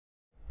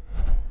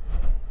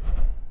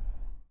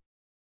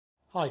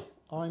Hi,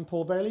 I'm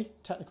Paul Bailey,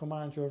 Technical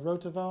Manager of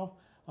RotaVal.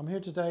 I'm here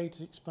today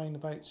to explain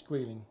about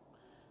squealing.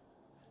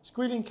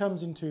 Squealing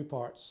comes in two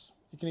parts.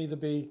 It can either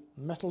be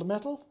metal to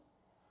metal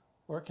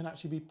or it can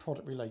actually be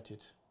product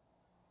related.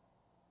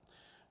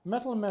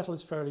 Metal to metal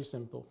is fairly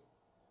simple.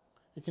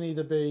 It can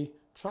either be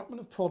trapment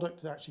of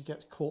product that actually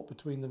gets caught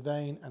between the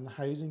vane and the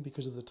housing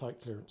because of the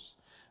tight clearance.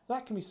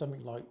 That can be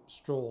something like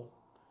straw,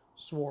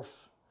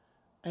 swarf,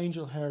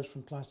 angel hairs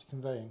from plastic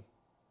conveying,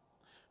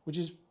 which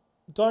is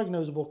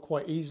diagnosable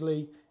quite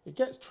easily. It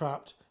gets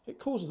trapped, it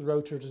causes the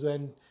rotor to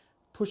then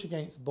push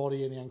against the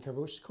body and the end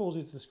cover, which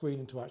causes the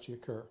squealing to actually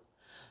occur.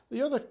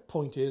 The other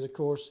point is, of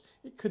course,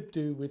 it could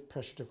do with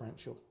pressure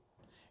differential.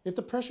 If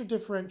the pressure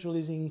differential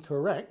is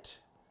incorrect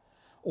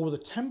or the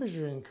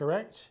temperature is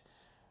incorrect,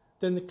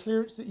 then the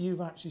clearance that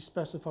you've actually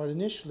specified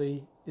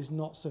initially is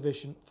not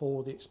sufficient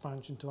for the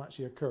expansion to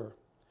actually occur,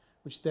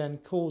 which then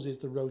causes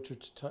the rotor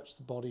to touch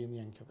the body and the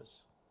end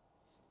covers.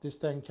 This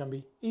then can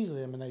be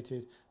easily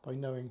eliminated by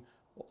knowing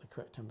what the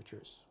correct temperature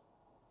is.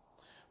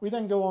 We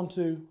then go on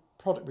to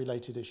product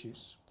related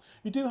issues.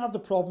 You do have the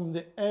problem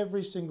that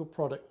every single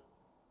product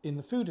in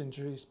the food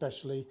industry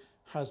especially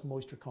has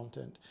moisture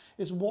content.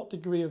 It's what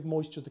degree of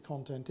moisture the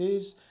content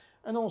is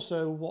and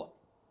also what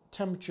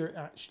temperature it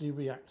actually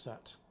reacts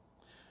at.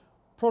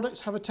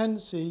 Products have a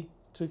tendency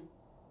to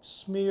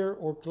smear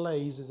or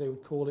glaze, as they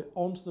would call it,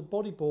 onto the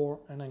body bore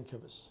and end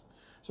covers.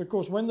 So of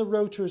course when the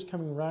rotor is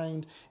coming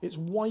round, it's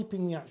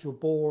wiping the actual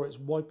bore, it's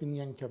wiping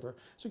the end cover.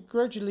 So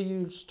gradually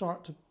you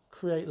start to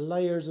create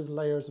layers of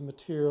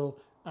material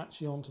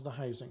actually onto the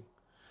housing.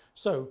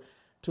 So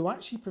to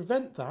actually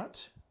prevent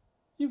that,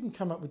 you can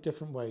come up with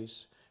different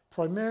ways.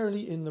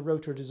 Primarily in the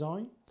rotor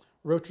design.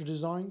 Rotor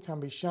design can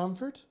be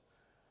chamfered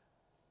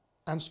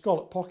and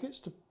scallop pockets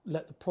to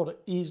let the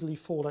product easily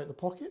fall out the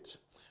pocket.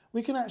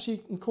 We can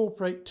actually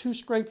incorporate two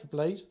scraper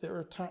blades that are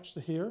attached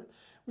to here,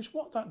 which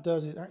what that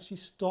does is it actually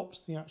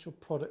stops the actual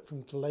product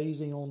from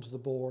glazing onto the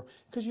bore,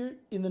 because you're,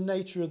 in the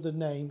nature of the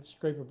name,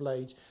 scraper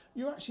blades,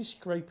 you're actually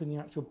scraping the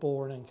actual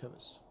bore and end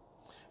covers.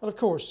 And of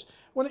course,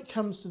 when it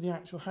comes to the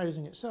actual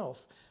housing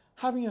itself,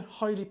 having a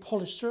highly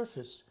polished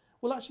surface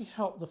will actually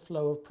help the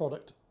flow of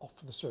product off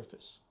the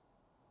surface.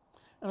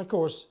 And of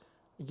course,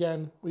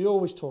 again, we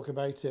always talk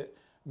about it,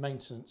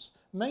 maintenance.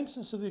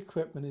 Maintenance of the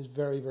equipment is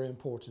very, very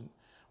important,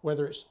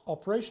 whether it's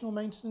operational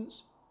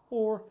maintenance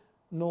or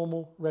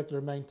normal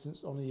regular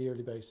maintenance on a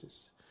yearly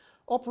basis.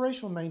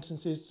 Operational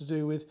maintenance is to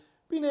do with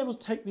being able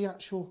to take the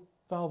actual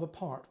valve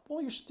apart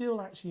while you're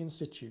still actually in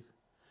situ.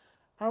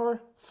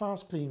 Our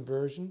fast clean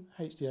version,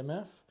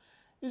 HDMF,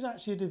 is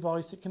actually a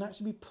device that can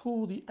actually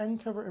pull the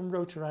end cover and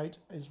rotor out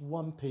as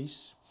one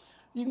piece.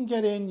 You can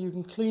get in, you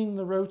can clean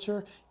the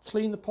rotor,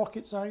 clean the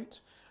pockets out,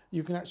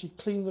 you can actually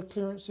clean the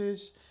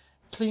clearances,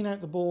 clean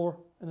out the bore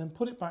and then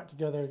put it back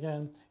together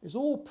again. It's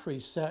all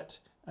preset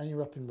and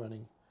you're up and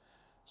running.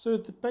 So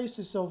the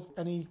basis of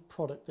any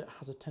product that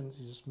has a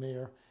tendency to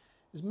smear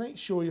is make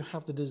sure you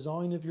have the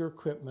design of your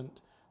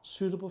equipment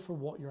suitable for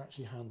what you're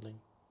actually handling.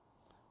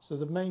 So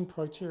the main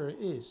criteria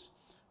is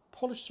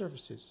polished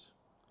surfaces,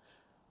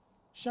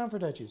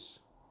 chamfered edges,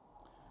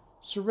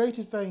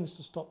 serrated vanes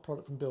to stop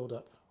product from build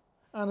up,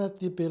 and have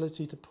the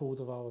ability to pull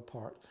the valve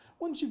apart.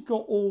 Once you've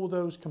got all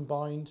those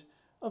combined,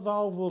 a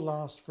valve will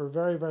last for a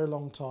very, very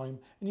long time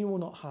and you will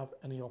not have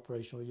any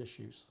operational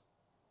issues.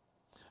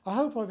 I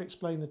hope I've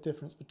explained the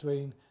difference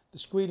between the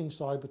squealing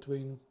side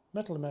between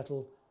metal to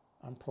metal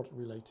and product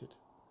related.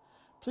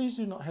 Please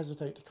do not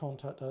hesitate to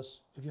contact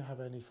us if you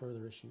have any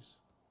further issues.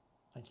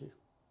 Thank you.